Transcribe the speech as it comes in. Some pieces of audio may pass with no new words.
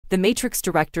The Matrix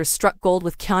directors struck gold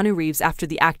with Keanu Reeves after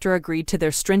the actor agreed to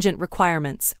their stringent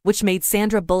requirements, which made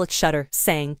Sandra Bullock shudder,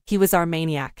 saying, "He was our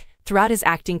maniac." Throughout his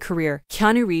acting career,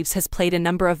 Keanu Reeves has played a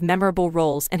number of memorable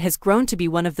roles and has grown to be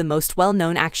one of the most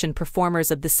well-known action performers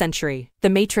of the century. The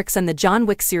Matrix and the John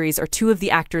Wick series are two of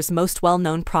the actor's most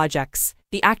well-known projects.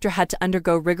 The actor had to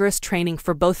undergo rigorous training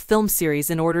for both film series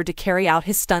in order to carry out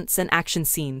his stunts and action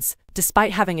scenes.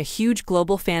 Despite having a huge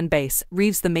global fan base,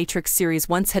 Reeves' The Matrix series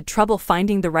once had trouble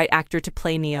finding the right actor to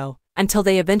play Neo. Until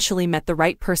they eventually met the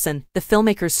right person, the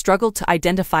filmmakers struggled to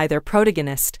identify their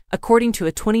protagonist. According to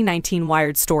a 2019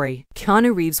 Wired story,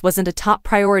 Keanu Reeves wasn't a top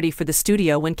priority for the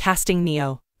studio when casting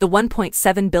Neo. The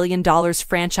 $1.7 billion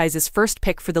franchise's first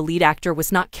pick for the lead actor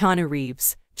was not Keanu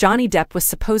Reeves. Johnny Depp was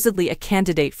supposedly a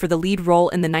candidate for the lead role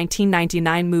in the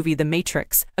 1999 movie The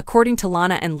Matrix, according to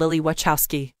Lana and Lily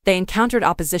Wachowski. They encountered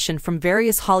opposition from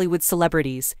various Hollywood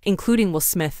celebrities, including Will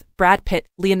Smith, Brad Pitt,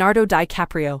 Leonardo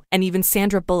DiCaprio, and even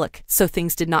Sandra Bullock, so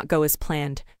things did not go as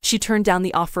planned. She turned down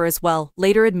the offer as well,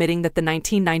 later admitting that the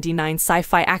 1999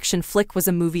 sci-fi action flick was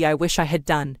a movie I wish I had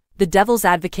done. The Devil's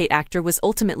Advocate actor was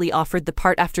ultimately offered the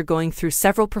part after going through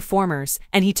several performers,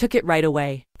 and he took it right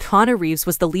away. Keanu Reeves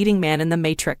was the leading man in The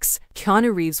Matrix.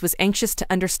 Keanu Reeves was anxious to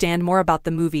understand more about the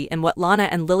movie and what Lana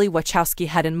and Lily Wachowski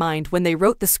had in mind when they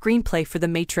wrote the screenplay for The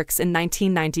Matrix in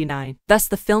 1999. Thus,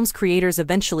 the film's creators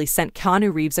eventually sent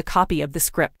Keanu Reeves a copy of the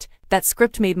script. "That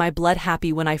script made my blood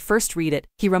happy when I first read it,"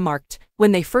 he remarked.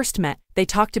 When they first met, they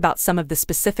talked about some of the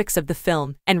specifics of the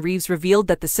film, and Reeves revealed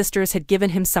that the sisters had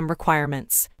given him some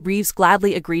requirements. Reeves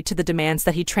gladly agreed to the demands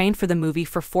that he trained for the movie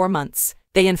for 4 months.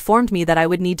 "They informed me that I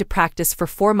would need to practice for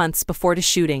 4 months before the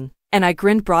shooting, and I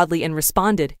grinned broadly and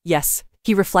responded, yes,"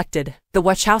 he reflected. The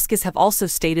Wachowskis have also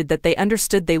stated that they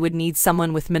understood they would need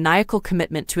someone with maniacal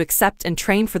commitment to accept and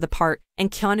train for the part,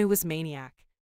 and Keanu was maniac.